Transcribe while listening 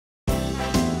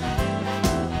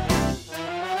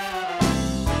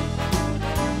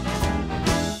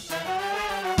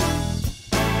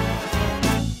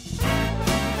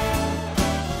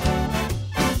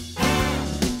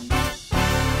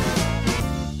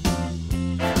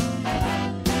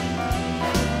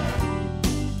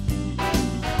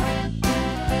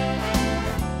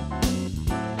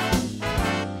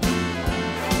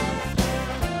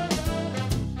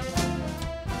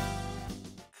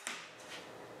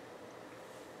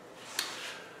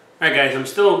Alright guys, I'm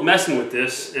still messing with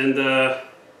this, and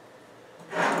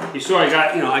you saw I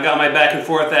got my back and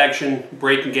forth action,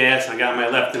 brake and gas, and I got my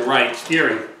left and right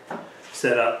steering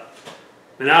set up.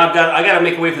 And now I got to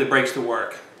make a way for the brakes to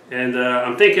work. And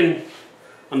I'm thinking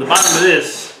on the bottom of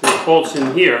this, with bolts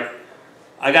in here,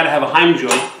 I got to have a Heim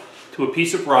joint to a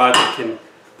piece of rod that can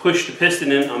push the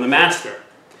piston in on the master.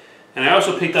 And I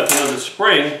also picked up another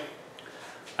spring.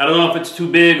 I don't know if it's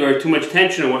too big or too much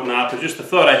tension or whatnot, but just a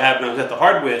thought I had when I was at the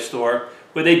hardware store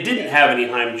where they didn't have any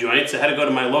Heim joints. I had to go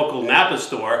to my local Napa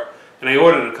store and I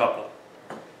ordered a couple.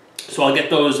 So I'll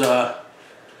get those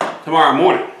tomorrow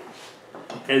morning.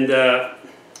 And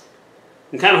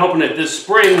I'm kind of hoping that this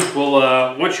spring will,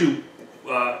 once you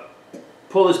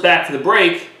pull this back for the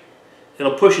brake,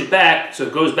 it'll push it back so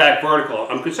it goes back vertical.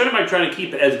 I'm concerned about trying to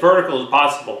keep it as vertical as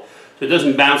possible so it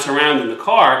doesn't bounce around in the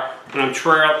car when I'm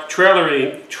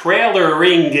trailering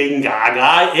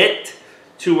it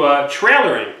to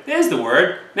trailering. There's the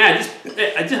word. Man,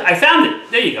 I found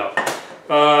it. There you go.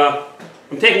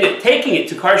 I'm taking it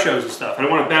to car shows and stuff. I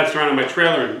don't want to bounce around on my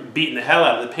trailer and beating the hell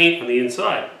out of the paint on the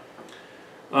inside.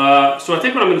 So I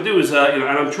think what I'm going to do is, and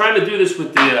I'm trying to do this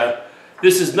with the.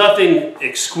 This is nothing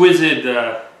exquisite.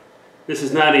 This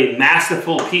is not a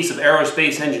masterful piece of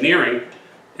aerospace engineering,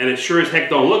 and it sure as heck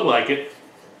don't look like it.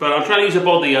 But I'm trying to use up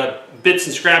all the bits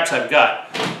and scraps I've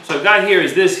got. So I've got here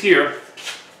is this here,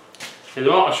 and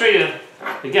I'll show you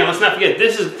again. Let's not forget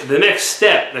this is the next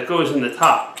step that goes in the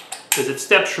top, because it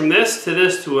steps from this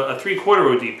to a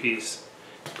 3/4 OD piece.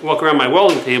 Walk around my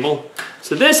welding table.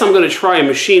 So this I'm going to try and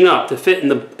machine up to fit in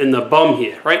the bum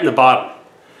here, right in the bottom,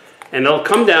 and it'll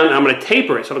come down. And I'm going to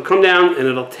taper it, so it'll come down and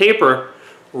it'll taper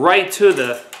right to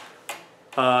the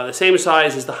same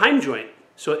size as the Heim joint,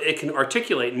 so it can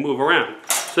articulate and move around.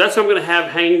 So that's what I'm going to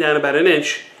have hanging down about 1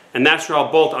 inch, and that's where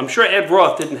I'll bolt. I'm sure Ed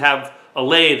Roth didn't have a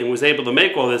lathe and was able to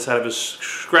make all this out of his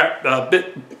scrap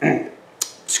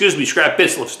scrap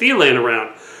bits of steel laying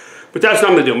around. But that's what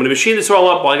I'm going to do. I'm going to machine this all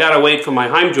up while I got to wait for my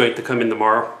Heim joint to come in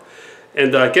tomorrow,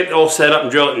 and get it all set up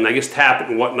and drill it, and I guess tap it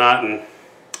and whatnot. And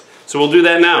so we'll do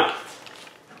that now.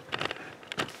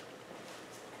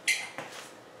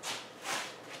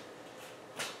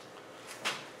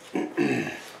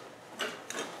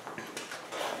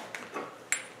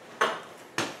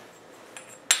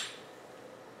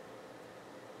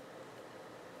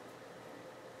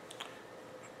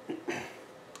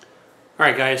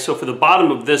 Alright guys, so for the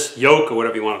bottom of this yoke, or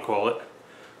whatever you want to call it,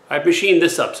 I've machined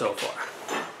this up so far.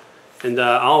 And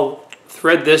I'll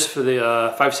thread this for the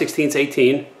 5/16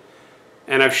 18,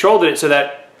 and I've shouldered it so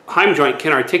that Heim joint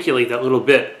can articulate that little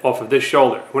bit off of this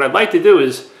shoulder. What I'd like to do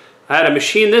is, I had to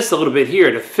machine this a little bit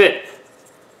here to fit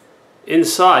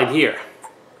inside here.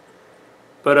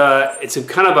 But it's a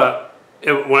kind of a,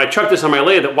 when I chuck this on my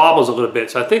lathe, it wobbles a little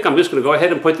bit. So I think I'm just going to go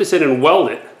ahead and put this in and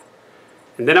weld it.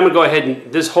 And then I'm going to go ahead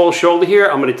and, this whole shoulder here,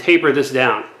 I'm going to taper this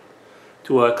down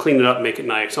to clean it up and make it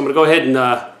nice. So I'm going to go ahead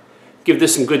and give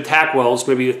this some good tack welds,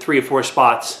 maybe 3 or 4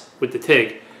 spots with the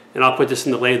TIG. And I'll put this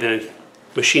in the lathe and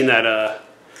machine that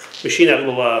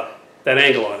little, that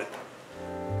angle on it.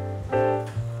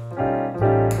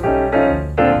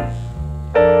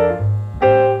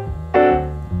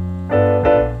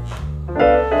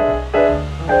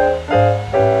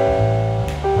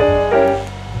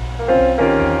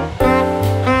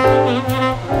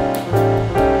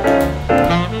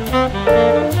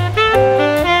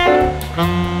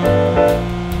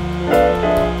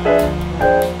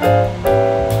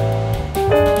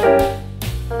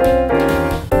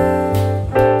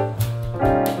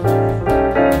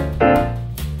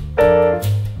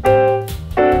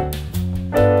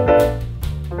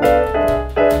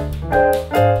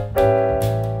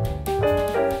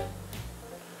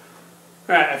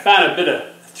 A bit of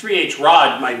 3/8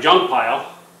 rod in my junk pile,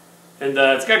 and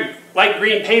it's got light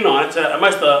green paint on it, so I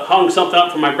must have hung something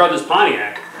up from my brother's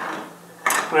Pontiac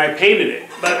when I painted it.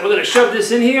 But we're going to shove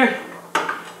this in here,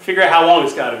 figure out how long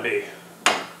it's got to be.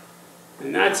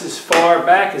 And that's as far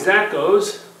back as that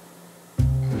goes.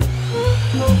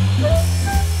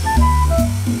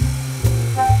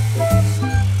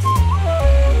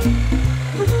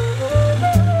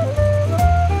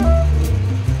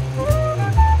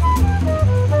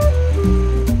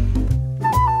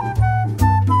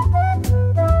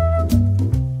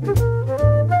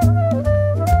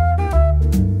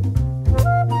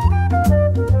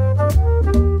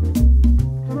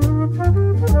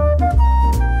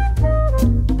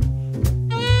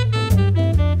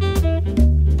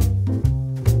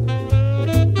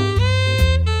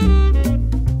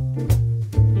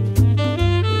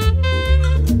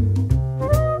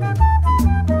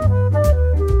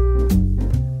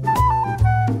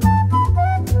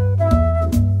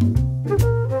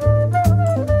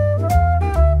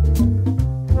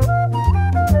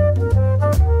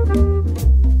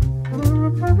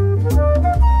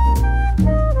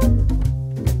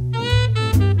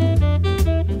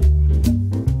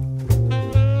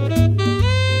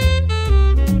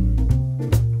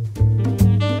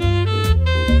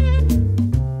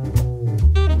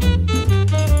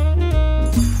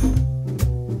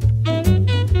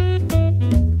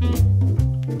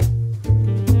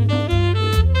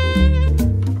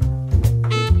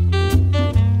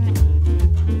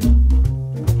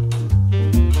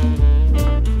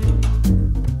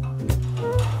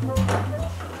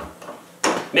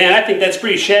 man, I think that's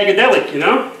pretty shagadelic, you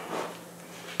know?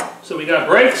 So we got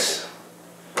brakes,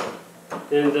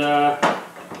 and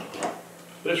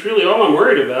that's really all I'm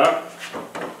worried about.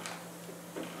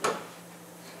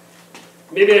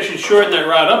 Maybe I should shorten that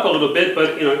rod up a little bit,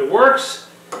 but you know, it works.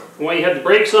 And while you have the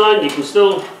brakes on, you can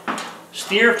still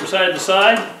steer from side to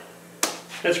side.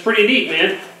 That's pretty neat,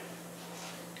 man.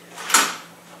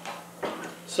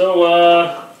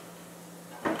 So,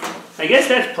 I guess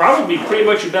that's probably pretty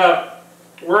much about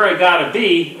where I gotta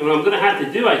be. And what I'm gonna have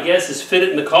to do, I guess, is fit it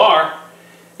in the car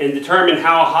and determine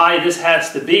how high this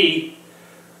has to be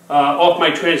off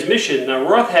my transmission. Now,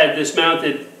 Roth had this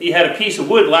mounted, he had a piece of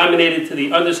wood laminated to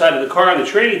the underside of the car in the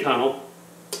training tunnel.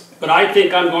 But I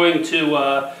think I'm going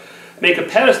to make a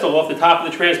pedestal off the top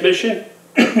of the transmission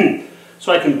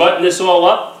so I can button this all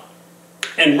up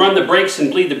and run the brakes and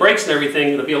bleed the brakes and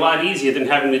everything. It'll be a lot easier than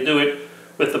having to do it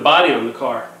with the body on the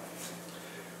car.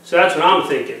 So that's what I'm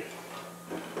thinking.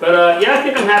 But yeah, I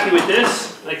think I'm happy with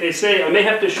this. Like I say, I may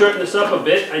have to shorten this up a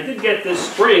bit. I did get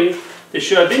this spring to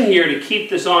shove in here to keep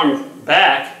this arm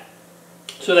back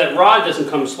so that rod doesn't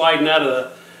come sliding out of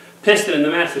the piston in the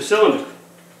master cylinder.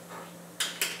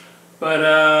 But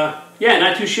yeah,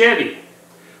 not too shabby.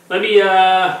 Let me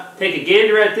take a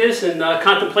gander at this and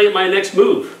contemplate my next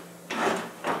move.